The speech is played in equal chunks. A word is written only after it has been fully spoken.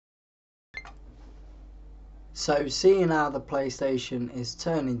So, seeing how the PlayStation is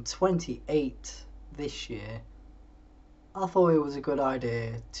turning 28 this year, I thought it was a good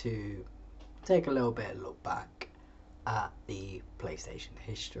idea to take a little bit of look back at the PlayStation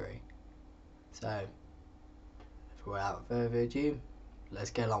history. So, without further ado, let's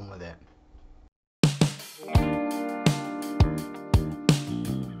get on with it.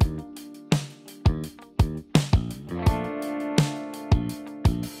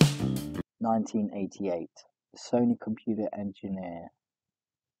 1988, Sony computer engineer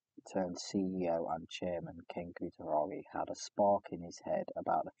turned CEO and chairman Ken Kutaragi had a spark in his head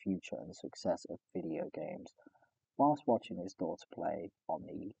about the future and success of video games whilst watching his daughter play on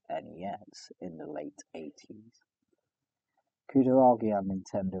the NES in the late 80s. Kutaragi and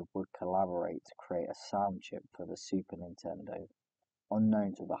Nintendo would collaborate to create a sound chip for the Super Nintendo,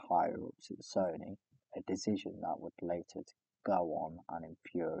 unknown to the higher-ups at Sony, a decision that would later go on and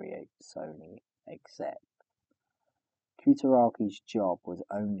infuriate Sony execs. Kutaragi's job was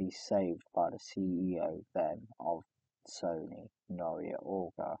only saved by the CEO then of Sony, Noria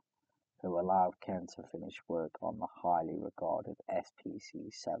Orga, who allowed Ken to finish work on the highly regarded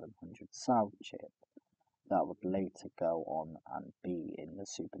SPC 700 sound chip that would later go on and be in the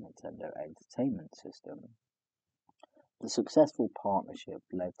Super Nintendo Entertainment System. The successful partnership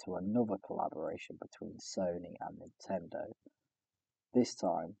led to another collaboration between Sony and Nintendo, this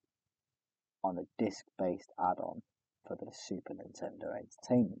time on a disc-based add-on for the Super Nintendo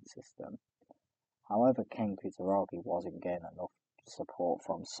Entertainment System. However, Ken Kutaragi wasn't getting enough support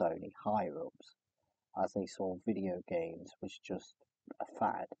from Sony higher-ups, as they saw video games was just a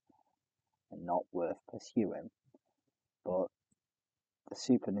fad and not worth pursuing. But the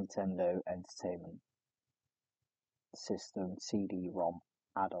Super Nintendo Entertainment System CD-ROM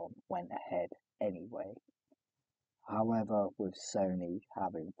add-on went ahead anyway. However, with Sony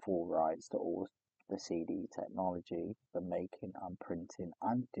having full rights to all the CD technology, the making and printing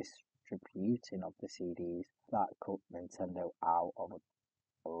and distributing of the CDs, that cut Nintendo out of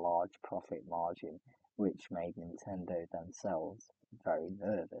a large profit margin, which made Nintendo themselves very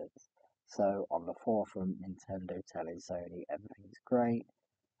nervous. So on the forefront, Nintendo telling Sony everything's great.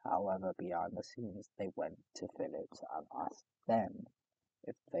 However, behind the scenes, they went to Philips and asked them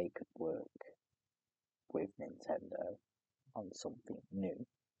if they could work with Nintendo on something new.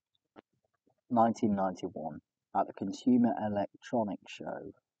 1991. At the Consumer Electronics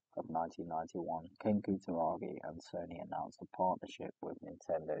Show of 1991, Ken Kutaragi and Sony announced a partnership with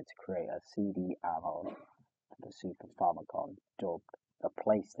Nintendo to create a CD analog for the Super Famicom, dubbed the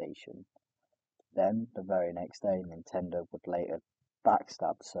PlayStation. Then, the very next day, Nintendo would later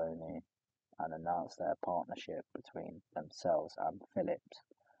backstab Sony and announce their partnership between themselves and Philips,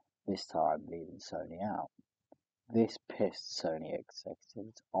 this time leaving Sony out. This pissed Sony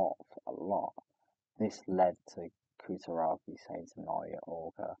executives off a lot. This led to Kutaragi saying to Noria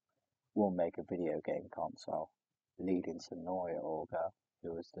Orga, "We'll make a video game console," leading to Noria Orga,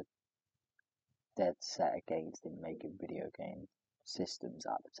 who was dead set against him making video game systems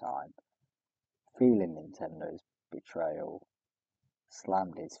at the time, feeling Nintendo's betrayal,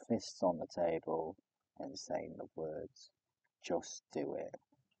 slammed his fists on the table and saying the words, "Just do it,"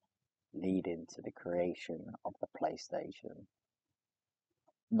 leading to the creation of the PlayStation.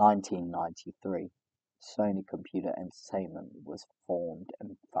 1993. Sony Computer Entertainment was formed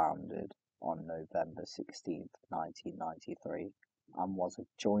and founded on November 16, 1993, and was a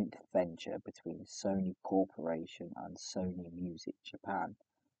joint venture between Sony Corporation and Sony Music Japan.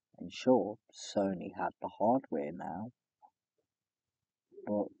 In short, Sony had the hardware now,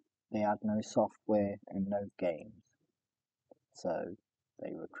 but they had no software and no games, so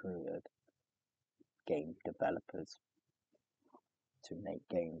they recruited game developers to make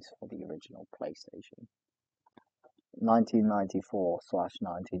games for the original PlayStation.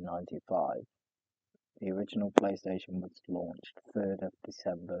 1994/1995. The original PlayStation was launched 3rd of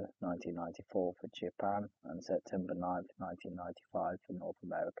December 1994 for Japan and September 9th, 1995 for North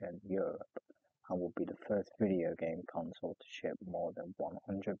America and Europe, and will be the first video game console to ship more than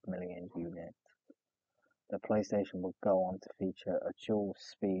 100 million units. The PlayStation would go on to feature a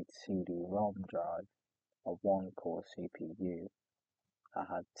dual-speed CD-ROM drive, a one-core CPU that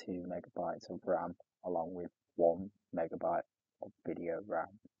had 2 megabytes of RAM along with 1 megabyte of video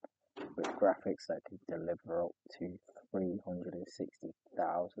RAM, with graphics that could deliver up to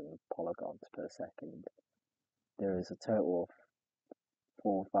 360,000 polygons per second. There is a total of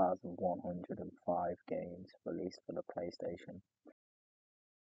 4,105 games released for the PlayStation.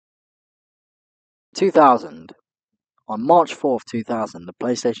 2000. On March 4th, 2000, the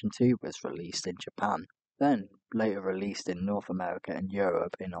PlayStation 2 was released in Japan. then later released in North America and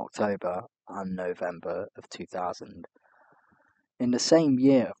Europe in October and November of 2000. In the same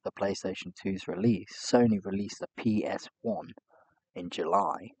year of the PlayStation 2's release, Sony released the PS1 in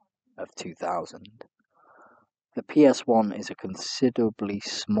July of 2000. The PS1 is a considerably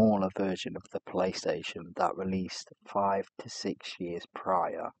smaller version of the PlayStation that released 5 to 6 years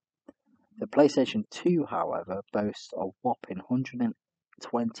prior. The PlayStation 2, however, boasts a whopping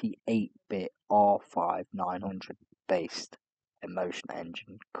 128-bit R5 900 based Emotion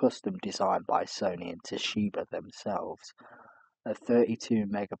engine, custom designed by Sony and Toshiba themselves, a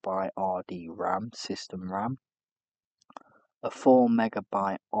 32MB RD RAM system RAM, a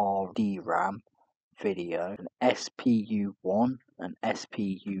 4MB RD RAM video, an SPU1, an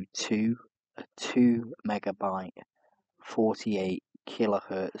SPU2, a 2MB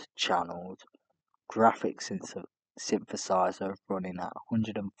 48kHz channeled graphics synthesizer running at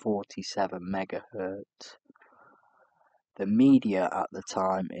 147MHz. The media at the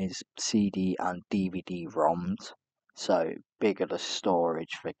time is CD and DVD ROMs, so bigger the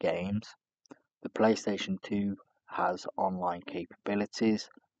storage for games. The PlayStation 2 has online capabilities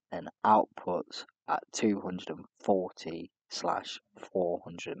and outputs at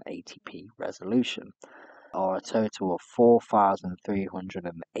 240/480p resolution. There are a total of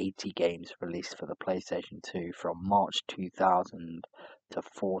 4,380 games released for the PlayStation 2 from March 2000 to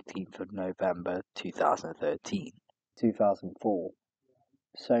 14th of November 2013. 2004,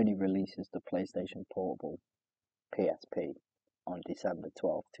 Sony releases the PlayStation Portable (PSP) on December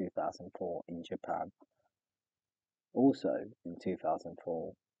 12, 2004 in Japan. Also in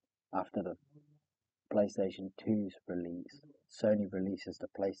 2004, after the PlayStation 2's release, Sony releases the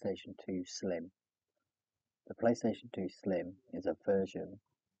PlayStation 2 Slim. The PlayStation 2 Slim is a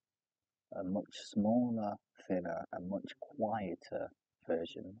much smaller, thinner, and much quieter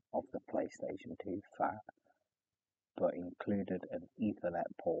version of the PlayStation 2 Fat, but included an Ethernet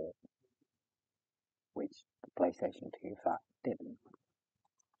port, which the PlayStation 2 Fat didn't.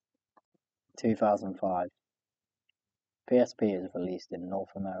 2005. PSP is released in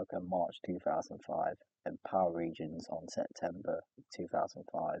North America March 2005 and PAL regions on September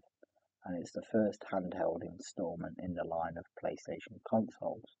 2005, and it's the first handheld installment in the line of PlayStation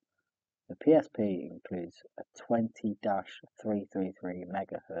consoles. The PSP includes a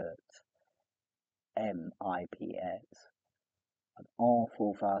 20-333MHz MIPS, an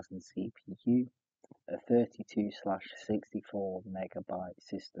R4000 CPU, a 32/64MB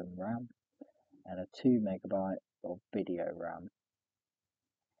system RAM, and a 2MB of video RAM.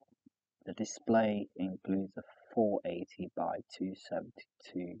 The display includes a 480 by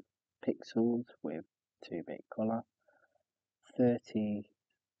 272 pixels with 2-bit color,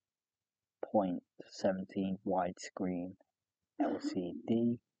 30.17 widescreen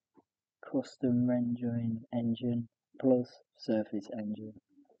LCD, custom rendering engine plus Surface engine,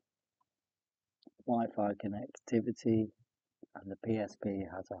 Wi-Fi connectivity, and the PSP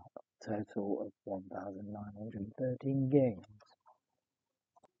has a total of 1,913 games.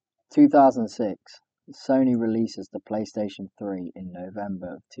 2006, Sony releases the PlayStation 3 in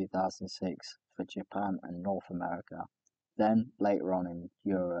November of 2006 for Japan and North America, then later on in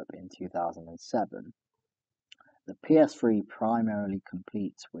Europe in 2007. The PS3 primarily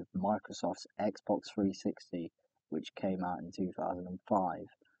competes with Microsoft's Xbox 360, which came out in 2005,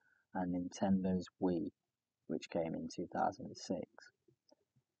 and Nintendo's Wii, which came in 2006.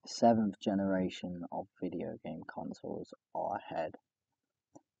 The 7th generation of video game consoles are ahead.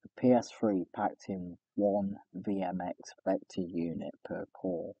 The PS3 packed in one VMX vector unit per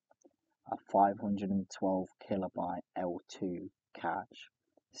core, a 512KB L2 cache,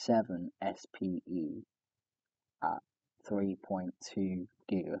 7 SPE at 3.2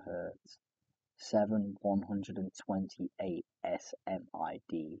 GHz, 7 128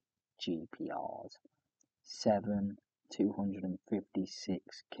 SMID GPRs, 7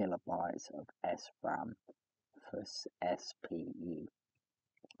 256KB of SRAM for SPE,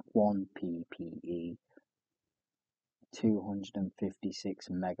 1 PPE,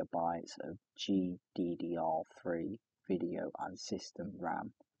 256MB of GDDR3 video and system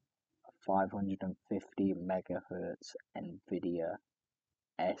RAM, 550MHz NVIDIA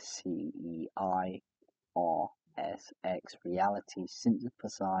SCEI RSX reality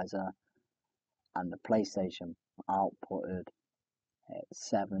synthesizer, and the PlayStation outputted at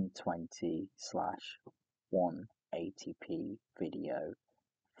 720/180p video,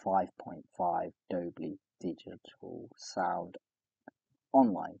 5.5 Dolby Digital sound,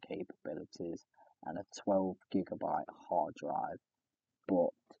 online capabilities, and a 12GB hard drive, but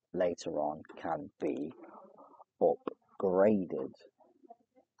later on can be upgraded.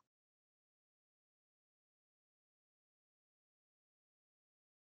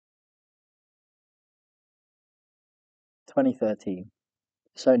 2013,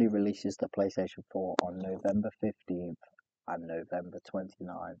 Sony releases the PlayStation 4 on November 15th and November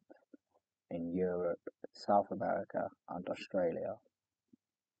 29th in Europe, South America, and Australia.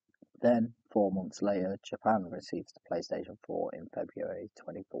 Then, 4 months later, Japan receives the PlayStation 4 in February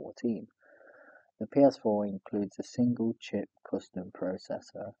 2014. The PS4 includes a single-chip custom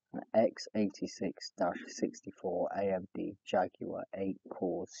processor, an x86-64 AMD Jaguar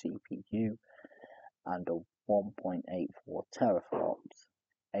 8-core CPU, and a 1.84 teraflops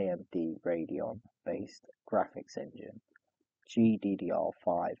AMD Radeon-based graphics engine,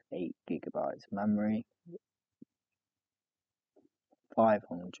 GDDR5 8GB memory,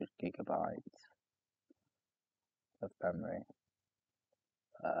 500GB of memory,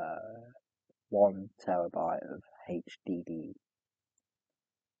 1TB of HDD,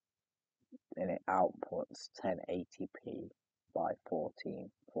 and it outputs 1080p by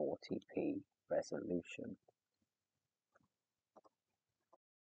 1440p resolution.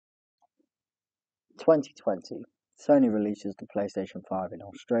 2020, Sony releases the PlayStation 5 in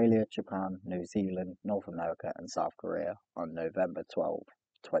Australia, Japan, New Zealand, North America, and South Korea on November 12,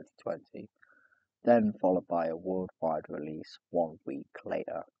 2020, then followed by a worldwide release 1 week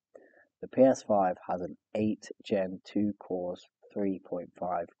later. The PS5 has an 8 Gen 2 cores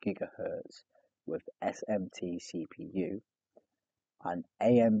 3.5 GHz with SMT CPU, an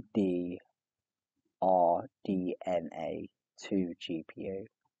AMD RDNA 2 GPU,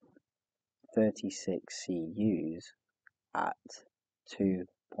 36 CUs at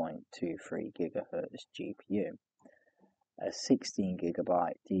 2.23 GHz GPU, a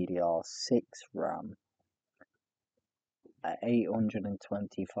 16GB DDR6 RAM, a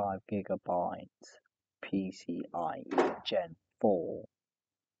 825GB PCIe Gen 4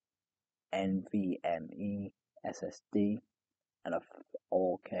 NVMe SSD, and a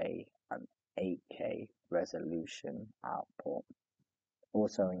 4K and 8K resolution output.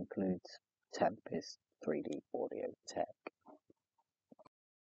 Also includes Tempest 3D audio tech.